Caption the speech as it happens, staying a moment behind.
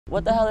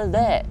What the hell is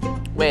that?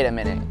 Wait a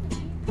minute.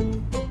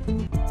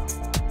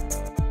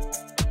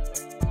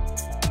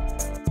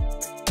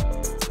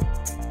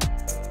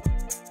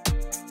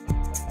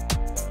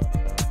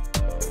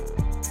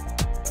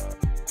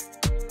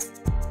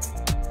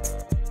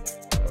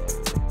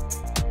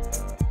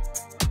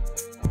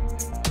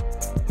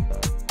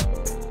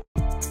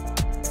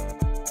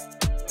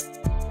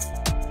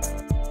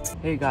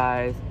 Hey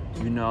guys,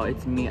 you know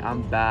it's me,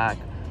 I'm back.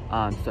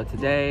 So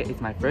today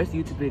it's my first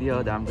YouTube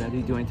video that I'm gonna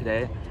be doing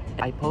today.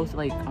 I posted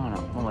like, I don't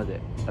know, when was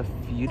it? A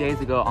few days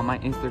ago on my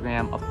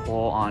Instagram, a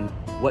poll on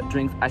what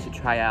drinks I should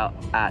try out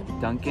at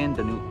Dunkin,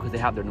 because they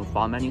have their new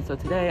fall menu. So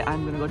today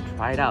I'm gonna go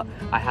try it out.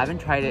 I haven't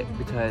tried it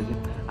because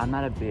I'm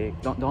not a big,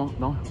 don't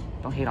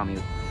hate on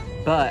me,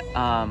 but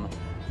I'm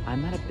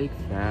not a big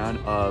fan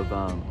of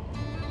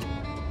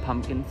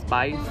pumpkin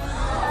spice.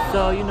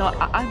 So you know,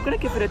 I'm gonna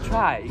give it a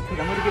try, because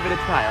I'm gonna give it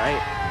a try,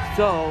 right?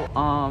 So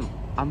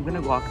I'm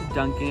gonna walk to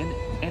Dunkin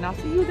and I'll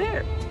see you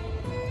there.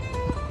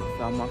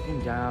 So I'm walking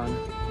down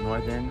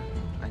Northern,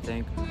 I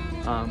think.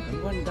 I'm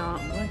going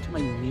to my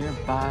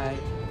nearby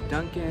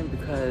Dunkin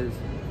because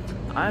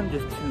I'm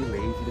just too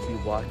lazy to be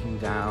walking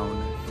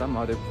down some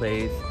other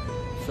place.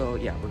 So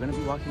yeah, we're gonna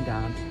be walking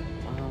down.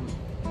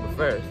 But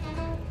first,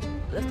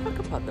 let's talk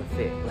about the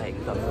fit. Like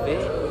the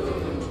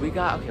fit, we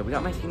got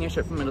my senior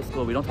shirt from middle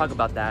school. We don't talk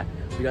about that.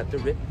 We got the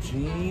ripped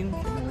jeans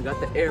and then we got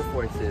the Air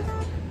Forces.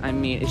 I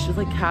mean, it's just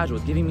like casual.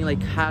 It's giving me like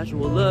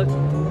casual look,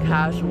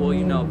 casual,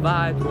 you know,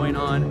 vibe going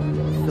on.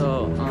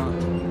 So,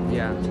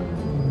 yeah.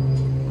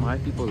 Why are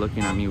people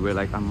looking at me weird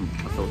like I'm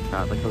so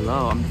fat? Like,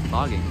 hello, I'm just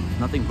vlogging. There's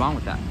nothing wrong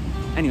with that.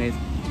 Anyways,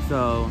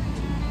 so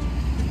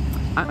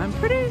I'm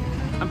pretty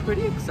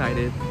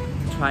excited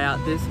to try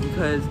out this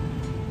because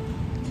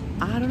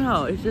I don't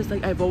know. It's just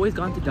like I've always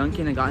gone to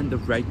Dunkin and gotten the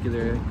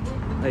regular,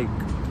 like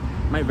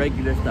my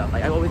regular stuff.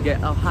 Like I always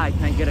get, oh hi,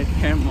 can I get a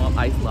caramel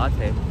iced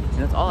latte? And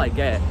that's all I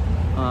get.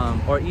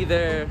 Or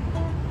either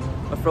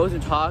a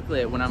frozen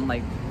chocolate when I'm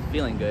like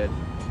feeling good.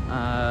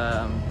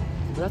 But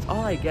that's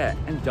all I get.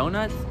 And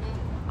donuts,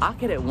 I'll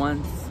get it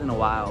once in a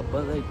while.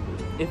 But like,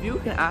 if you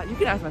can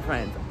ask my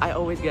friends. I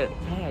always get,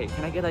 hey,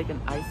 can I get like an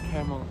iced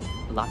caramel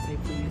latte,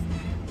 please?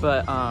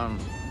 But I'm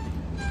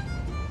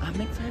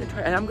excited to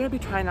try. And I'm gonna be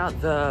trying out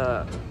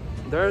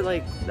they're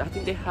like, I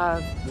think they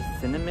have the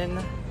cinnamon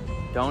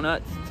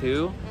donuts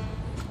too.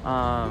 So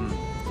I'm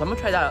gonna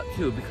try that out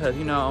too because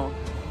you know.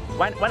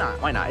 Why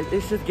not?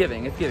 It's just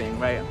giving,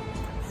 right?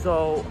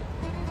 So,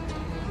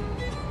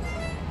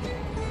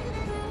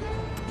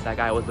 that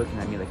guy was looking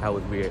at me like I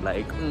was weird,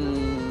 like,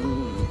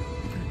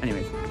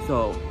 Anyways,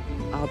 so,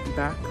 I'll be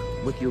back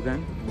with you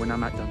again when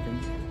I'm at Dunkin.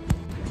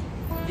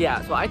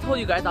 Yeah, so I told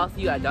you guys I'll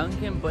see you at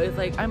Dunkin, but it's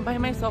like, I'm by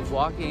myself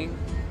walking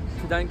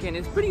to Dunkin.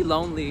 It's pretty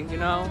lonely, you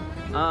know?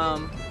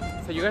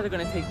 So you guys are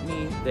gonna take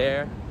me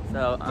there,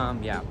 so,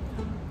 yeah.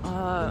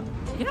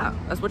 Yeah,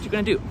 that's what you're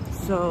gonna do.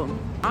 So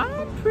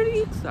I'm pretty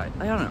excited.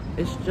 I don't know,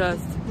 it's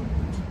just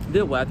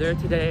the weather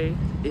today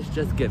is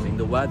just giving.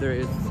 The weather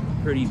is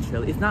pretty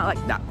chilly. It's not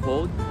like that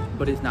cold,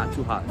 but it's not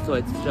too hot. So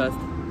it's just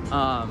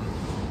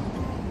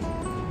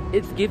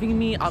it's giving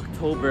me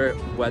October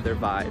weather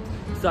vibes.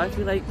 So I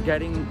feel like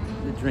getting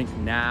the drink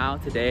now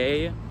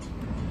today,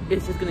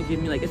 it's just gonna give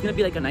me like, it's gonna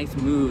be like a nice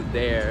mood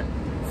there.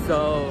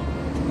 So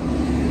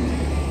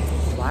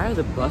why are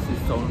the buses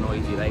so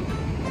noisy? Like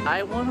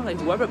I wanna, like,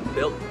 whoever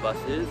built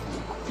buses,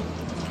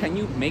 can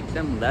you make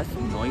them less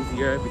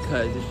noisier,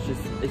 because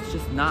it's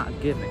just not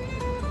giving,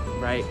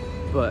 right?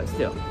 But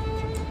still,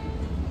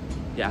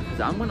 yeah,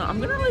 because I'm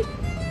gonna like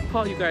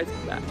call you guys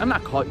back. I'm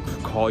not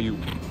call you.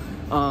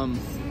 I'm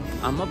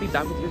gonna be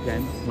back with you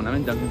again when I'm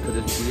in Dunkin, because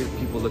there's weird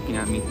people looking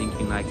at me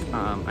thinking like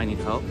I need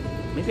help.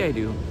 Maybe I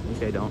do,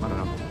 maybe I don't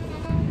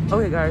know.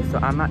 Okay guys, so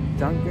I'm at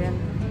Dunkin.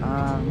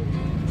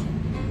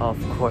 Of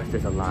course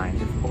there's a line.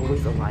 There's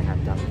always a line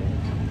at Dunkin.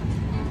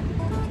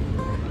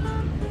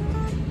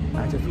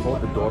 I just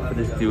hold the door for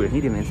this dude and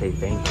he didn't even say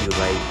thank you,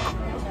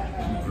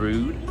 like,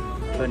 rude.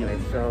 But anyway,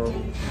 so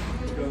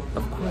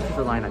of course there's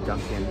a line at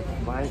Dunkin.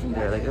 Why isn't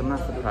there? Like, I'm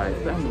not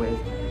surprised. But anyways,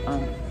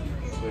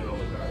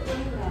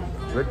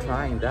 we're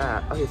trying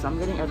that. Okay, so I'm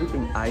getting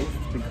everything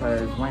iced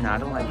because why not? I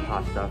don't like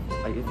hot stuff.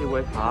 Like if it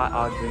was hot,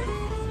 I'll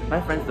drink.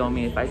 My friends told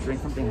me if I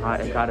drink something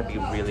hot, it gotta be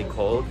really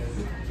cold.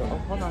 So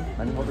hold on,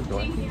 let me hold the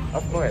door.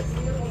 Of course.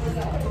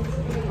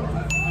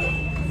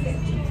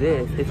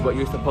 This is what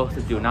you're supposed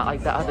to do, not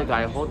like the other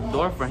guy. Hold the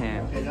door for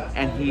him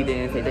and he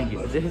didn't say thank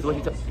you. This is what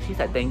he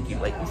said thank you.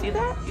 Like, you see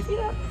that? You see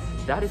that?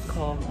 That is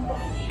called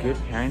good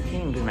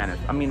parenting, good manners.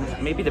 I mean,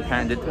 maybe the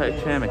parent did touch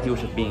him and he was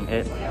just being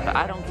it, but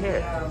I don't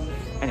care.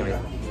 Anyways,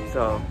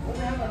 so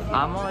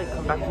I'm gonna like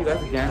come back to you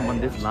guys again when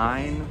this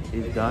line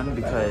is done,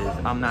 because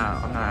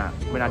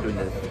we're not doing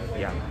this.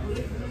 Yeah.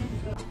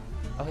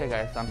 Okay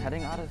guys, so I'm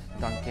heading out of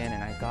Dunkin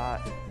and I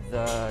got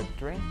the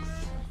drinks.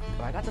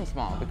 But I got them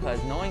small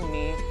because knowing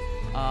me,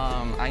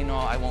 I know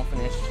I won't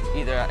finish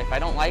either. If I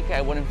don't like it,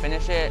 I wouldn't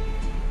finish it.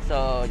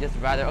 So just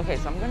rather, okay,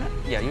 so I'm gonna,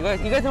 yeah, you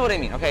guys know what I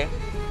mean, okay?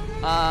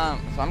 So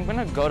I'm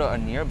gonna go to a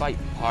nearby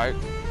park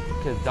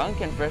because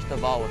Dunkin', first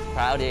of all, was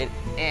crowded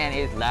and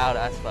it's loud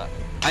as fuck.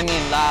 I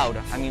mean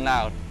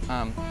loud.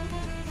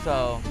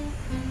 So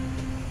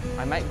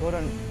I might go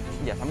to,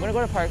 yes, I'm gonna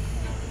go to the park,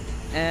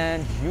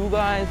 and you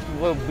guys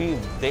will be,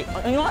 you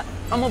know what?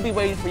 I'm gonna be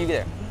waiting for you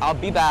there. I'll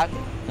be back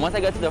once I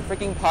get to the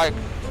freaking park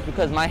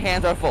because my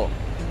hands are full.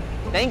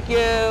 Thank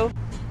you.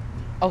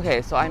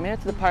 Okay, so I made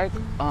it to the park.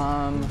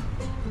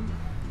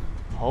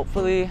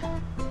 Hopefully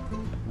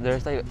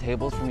there's like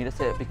tables for me to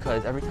sit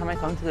because every time I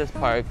come to this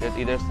park, there's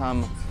either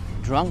some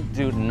drunk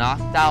dude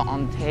knocked out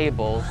on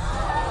tables,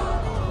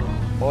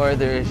 or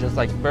there's just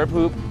like bird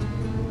poop,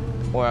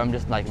 or I'm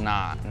just like,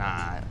 nah,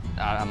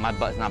 my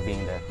butt's not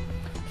being there.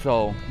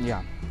 So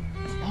yeah.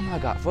 Oh my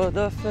God, for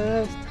the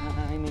first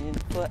time in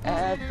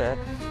forever,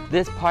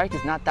 this park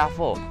is not that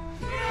full.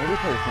 Maybe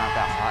because it's not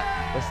that hot,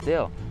 but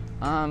still.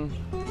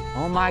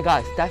 Oh my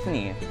God,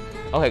 Stephanie.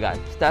 Okay guys,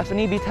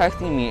 Stephanie be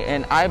texting me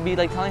and I be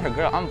like telling her,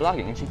 girl, I'm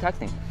vlogging, and she's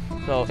texting.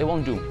 So it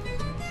won't do.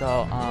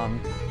 So,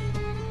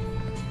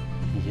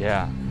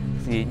 yeah.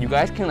 See, you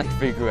guys can like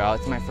figure out,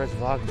 it's my first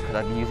vlog because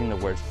I've been using the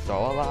word so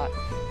a lot.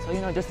 So,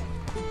 you know, just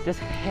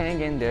hang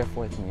in there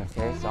with me,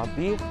 okay? So I'll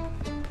be,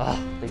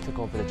 they took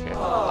over the chair.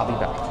 I'll be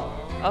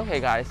back.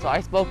 Okay guys, so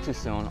I spoke too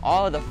soon.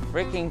 All of the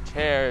freaking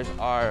chairs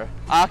are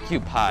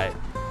occupied.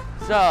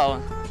 So,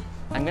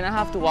 I'm gonna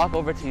have to walk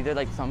over to either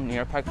like some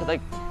near park, cause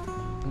like,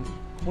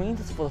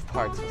 Queens is full of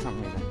parks for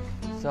some reason.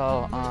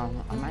 So,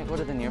 I might go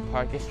to the near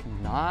park. If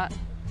not,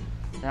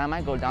 then I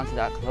might go down to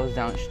that closed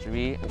down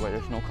street where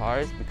there's no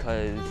cars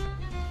because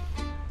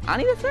I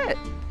need to sit.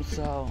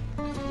 So,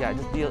 yeah,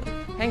 just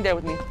hang there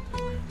with me.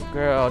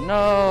 Girl,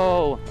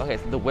 no. Okay,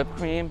 so the whipped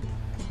cream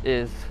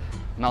is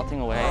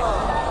melting away,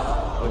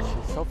 which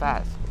is so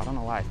fast. I don't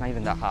know why, it's not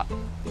even that hot.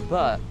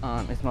 But,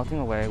 it's melting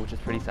away, which is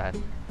pretty sad.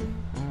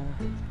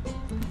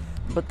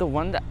 But the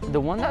one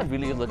that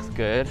really looks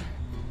good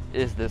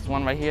is this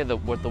one right here,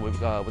 with the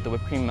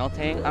whipped cream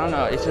melting. I don't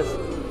know,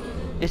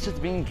 it's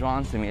just being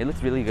drawn to me. It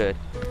looks really good.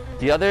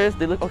 The others,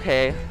 they look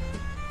okay.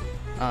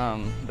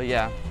 But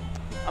yeah,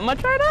 I'm gonna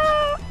try it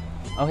out.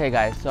 Okay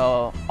guys,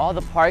 so all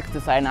the parks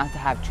decide not to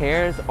have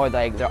chairs or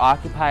like they're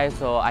occupied.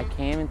 So I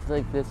came into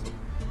like this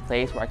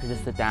place where I could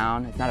just sit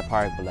down. It's not a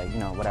park, but like, you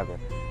know, whatever.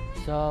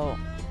 So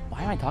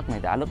why am I talking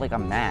like that? I look like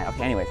I'm mad.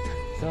 Okay, anyways,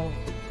 so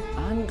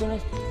I'm gonna,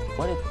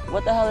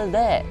 what the hell is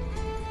that?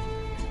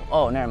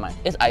 Oh, never mind,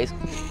 it's ice.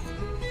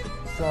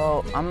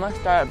 So I'm gonna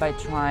start by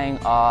trying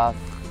off,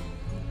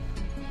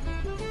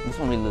 this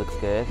one really looks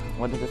good.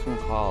 What is this one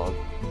called?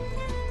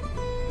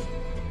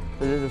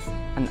 So this is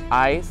an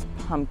ice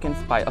pumpkin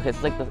spice. Okay,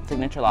 it's like the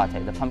signature latte,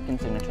 the pumpkin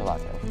signature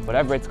latte.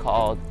 Whatever it's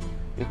called.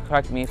 You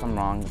correct me if I'm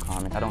wrong in the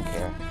comments, I don't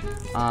care.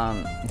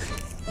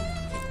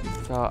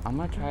 So I'm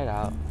gonna try it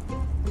out.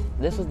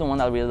 This is the one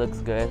that really looks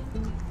good.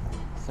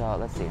 So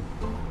let's see.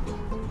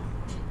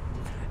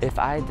 If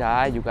I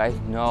die, you guys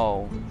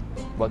know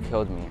what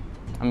killed me.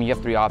 I mean, you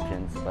have 3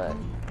 options, but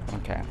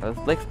okay. Let's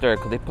like stir,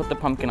 because they put the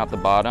pumpkin at the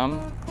bottom.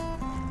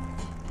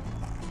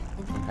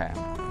 Okay.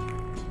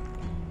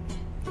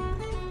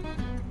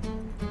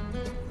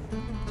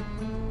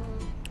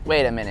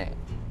 Wait a minute.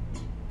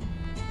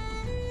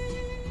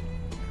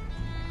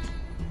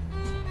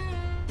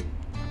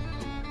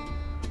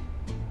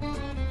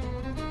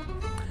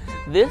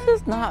 This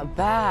is not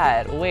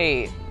bad.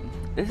 Wait,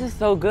 this is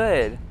so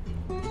good.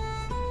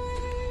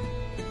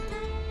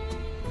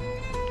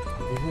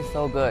 This is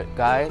so good,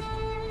 guys.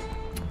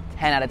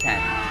 10 out of 10.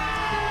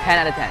 10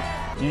 out of 10.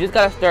 You just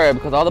gotta stir it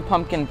because all the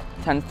pumpkin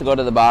tends to go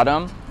to the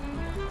bottom.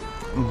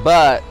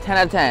 But 10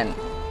 out of 10.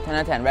 10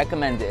 out of 10.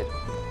 Recommended.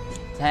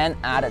 10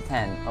 out of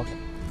 10. Okay.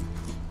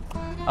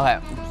 Okay,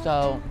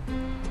 so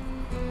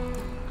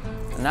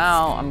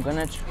now I'm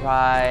gonna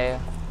try.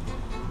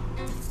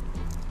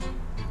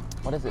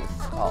 What is this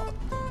called?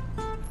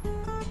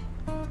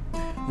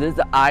 This is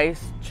the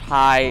iced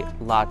chai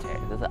latte.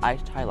 This is the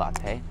iced chai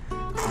latte.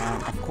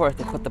 Of course,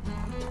 they put the.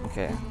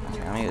 Okay,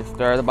 let me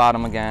stir the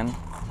bottom again.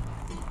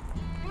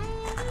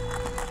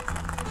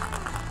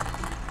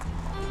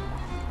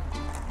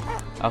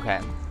 Okay.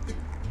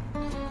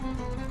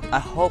 I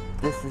hope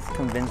this is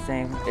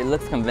convincing. It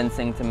looks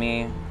convincing to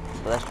me,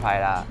 but let's try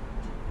it out.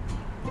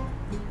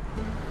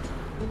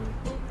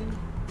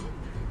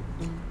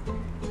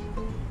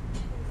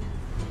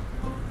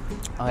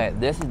 Okay,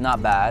 this is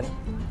not bad.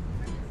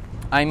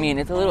 I mean,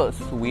 it's a little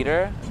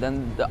sweeter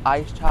than the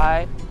iced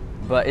chai,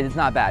 but it's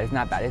not bad. It's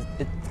not bad.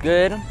 It's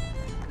good.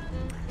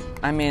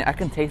 I mean, I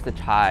can taste the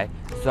chai,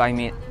 so I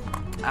mean,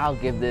 I'll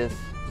give this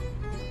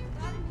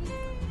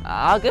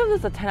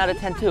a 10 out of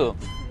 10 too.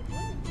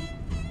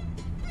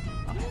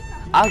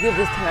 I'll give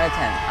this 10 out of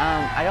 10.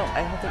 I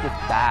don't think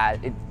it's bad.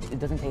 It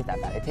doesn't taste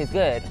that bad. It tastes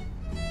good.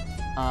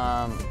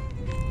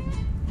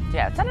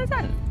 Yeah, 10 out of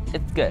 10.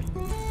 It's good.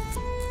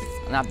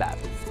 Not bad.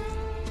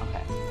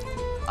 Okay.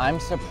 I'm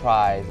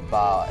surprised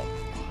by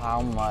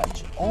how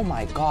much. Oh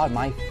my god,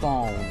 my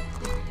phone.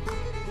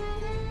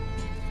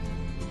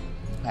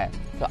 Okay,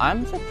 so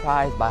I'm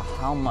surprised by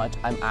how much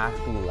I'm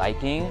actually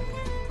liking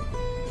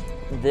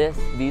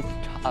these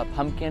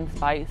pumpkin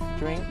spice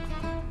drinks.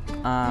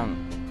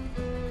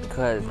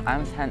 because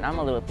I'm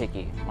a little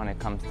picky when it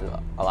comes to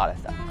a lot of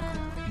stuff.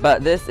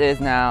 But this is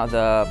now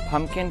the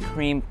pumpkin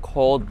cream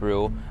cold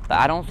brew, but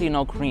I don't see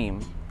no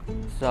cream.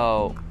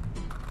 So,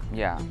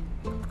 yeah.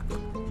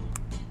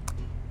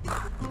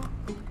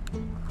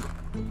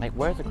 Like,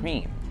 where's the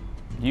cream?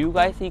 Do you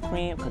guys see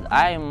cream? Because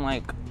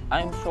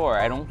I'm sure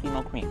I don't see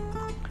no cream.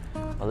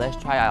 But let's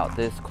try out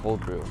this cold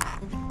brew.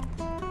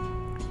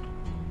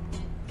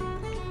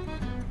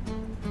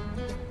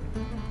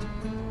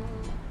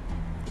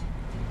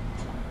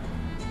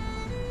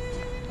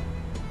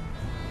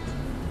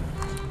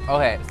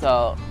 Okay,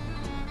 so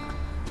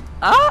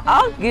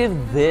I'll give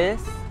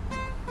this,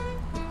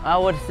 I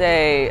would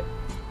say,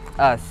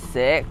 a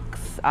 6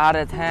 out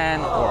of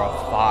 10 or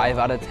a 5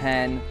 out of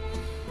 10.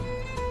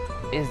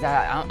 Is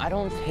that I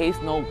don't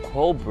taste no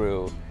cold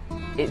brew.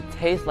 It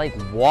tastes like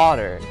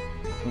water.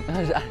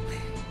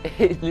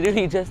 It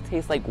literally just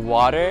tastes like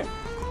water,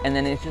 and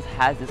then it just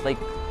has this like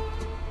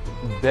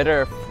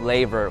bitter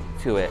flavor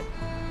to it.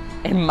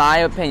 In my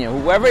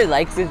opinion, whoever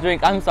likes this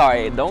drink, I'm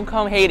sorry, don't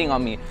come hating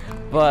on me.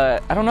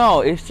 But I don't know,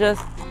 it's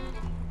just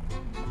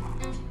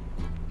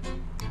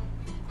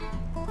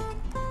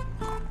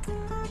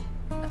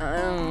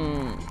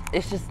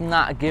it's just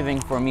not giving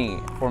for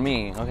me,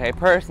 okay?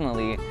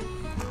 Personally,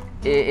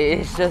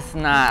 it's just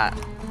not,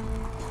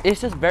 it's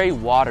just very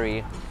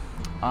watery,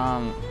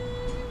 and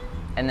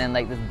then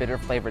like this bitter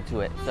flavor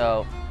to it.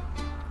 So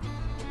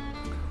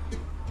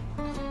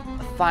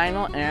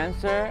final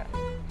answer,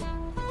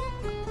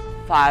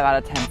 5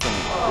 out of 10 for me.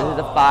 This is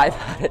a 5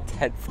 out of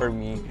 10 for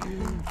me.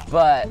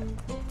 But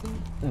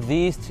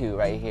these two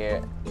right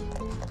here,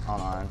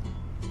 hold on.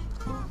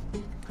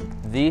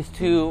 These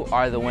two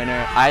are the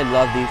winner. I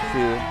love these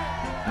two.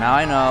 Now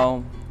I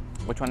know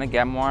which one to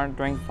get more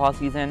during fall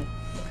season.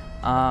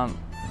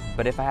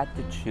 But if I had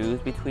to choose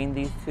between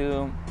these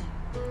two,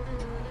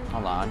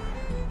 hold on.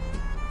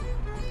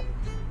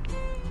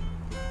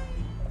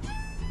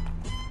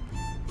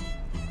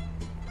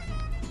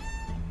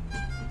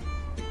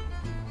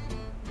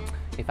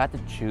 If I had to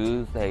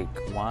choose like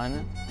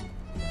one,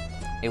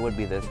 it would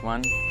be this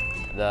one,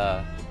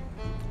 the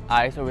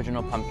Ice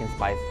Original Pumpkin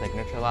Spice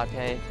Signature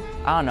Latte.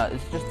 I don't know, it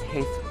just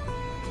tastes,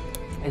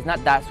 it's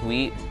not that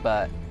sweet,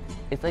 but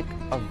it's like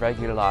a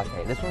regular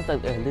latte. This one's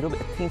like a little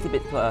bit, a teensy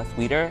bit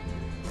sweeter,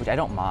 which I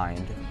don't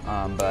mind,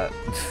 but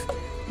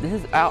this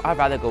is, I'd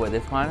rather go with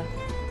this one.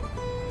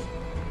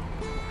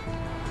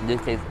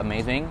 This tastes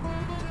amazing.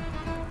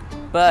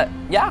 But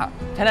yeah,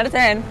 10 out of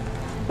 10.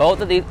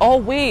 Both of these. Oh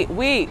wait,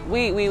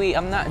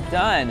 I'm not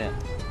done. Here,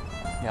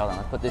 hold on,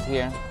 let's put this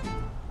here.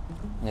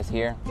 This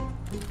here.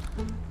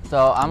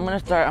 So I'm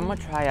gonna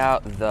try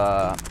out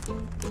the,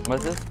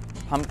 what's this?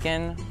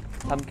 Pumpkin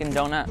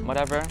donut,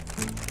 whatever.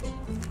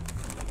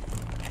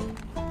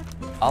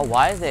 Oh,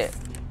 why is it?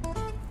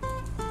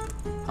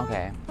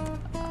 Okay.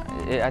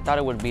 I thought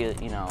it would be,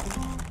 you know,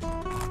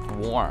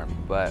 warm,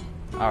 but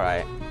all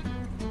right.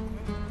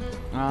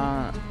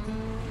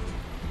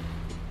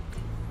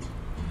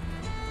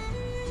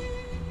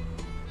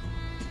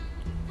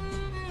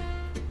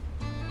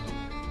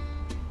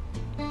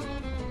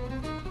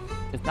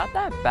 It's not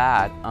that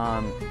bad.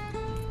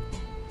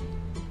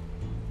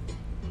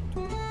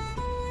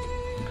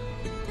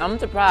 I'm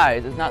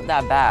surprised it's not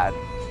that bad.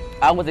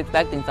 I was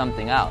expecting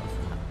something else.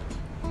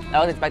 I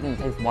was expecting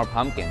to taste more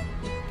pumpkin,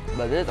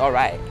 but this is all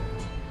right.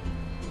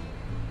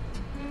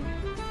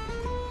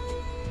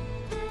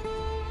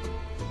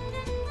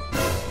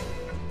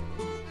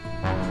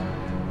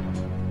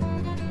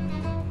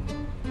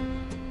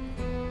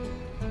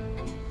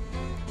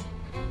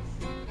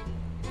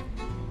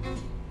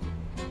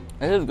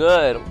 This is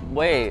good.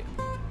 Wait.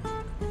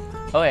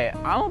 Okay,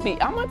 I'm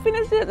gonna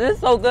finish this. This is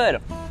so good.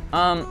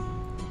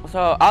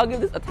 So I'll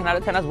give this a 10 out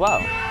of 10 as well.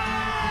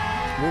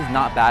 This is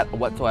not bad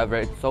whatsoever.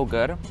 It's so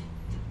good.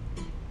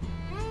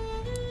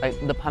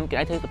 Like the pumpkin,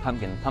 I taste the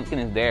pumpkin. Pumpkin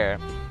is there,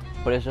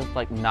 but it's just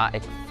like not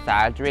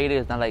exaggerated.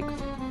 It's not like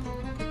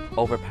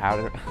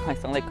overpowered. I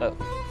sound like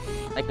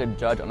a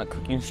judge on a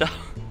cooking show.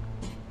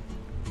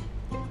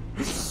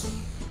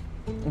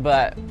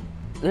 But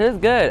this is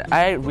good.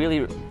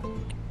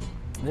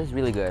 This is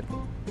really good.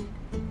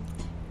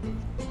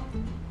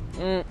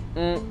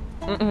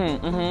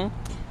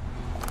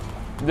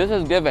 This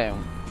is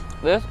giving.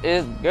 This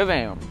is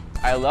giving.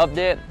 I loved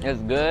it.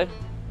 It's good.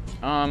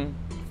 And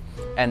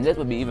this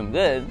would be even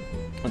good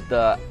with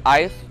the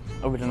Ice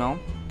Original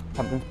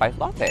Pumpkin Spice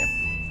Latte.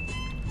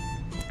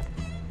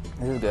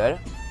 This is good.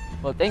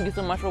 Well, thank you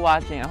so much for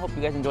watching. I hope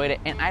you guys enjoyed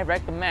it. And I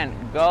recommend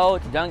go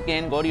to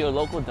Dunkin', go to your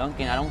local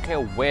Dunkin', I don't care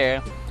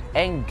where,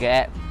 and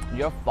get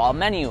your fall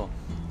menu.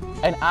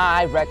 And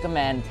I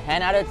recommend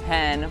 10 out of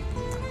 10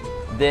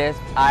 this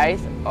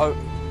Ice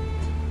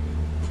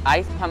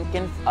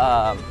Pumpkin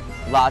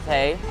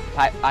Latte,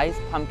 Ice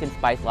Pumpkin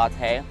Spice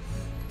Latte,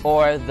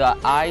 or the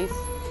Ice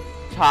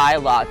Chai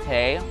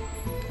Latte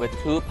with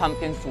 2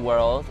 pumpkin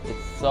swirls.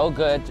 It's so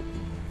good.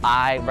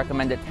 I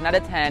recommend it 10 out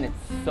of 10. It's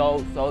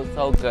so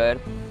good.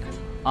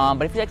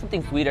 But if you like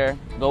something sweeter,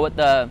 go with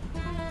the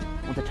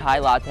Chai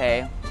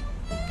Latte.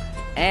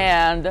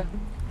 And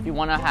if you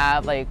want to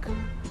have like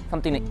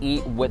something to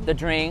eat with the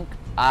drink,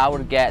 I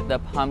would get the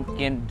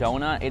pumpkin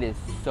donut. It is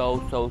so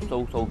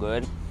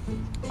good.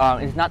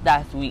 It's not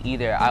that sweet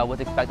either. I was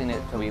expecting it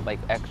to be like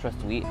extra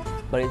sweet,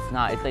 but it's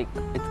not. It's like,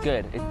 it's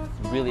good. It's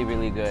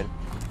really good.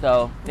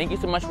 So thank you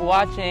so much for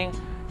watching.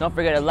 Don't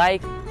forget to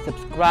like,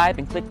 subscribe,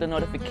 and click the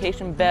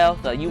notification bell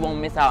so that you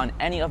won't miss out on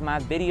any of my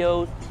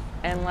videos.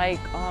 And like,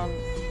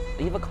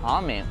 leave a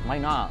comment. Why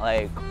not?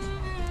 Like,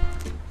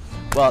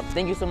 well,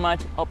 thank you so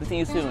much. Hope to see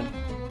you soon.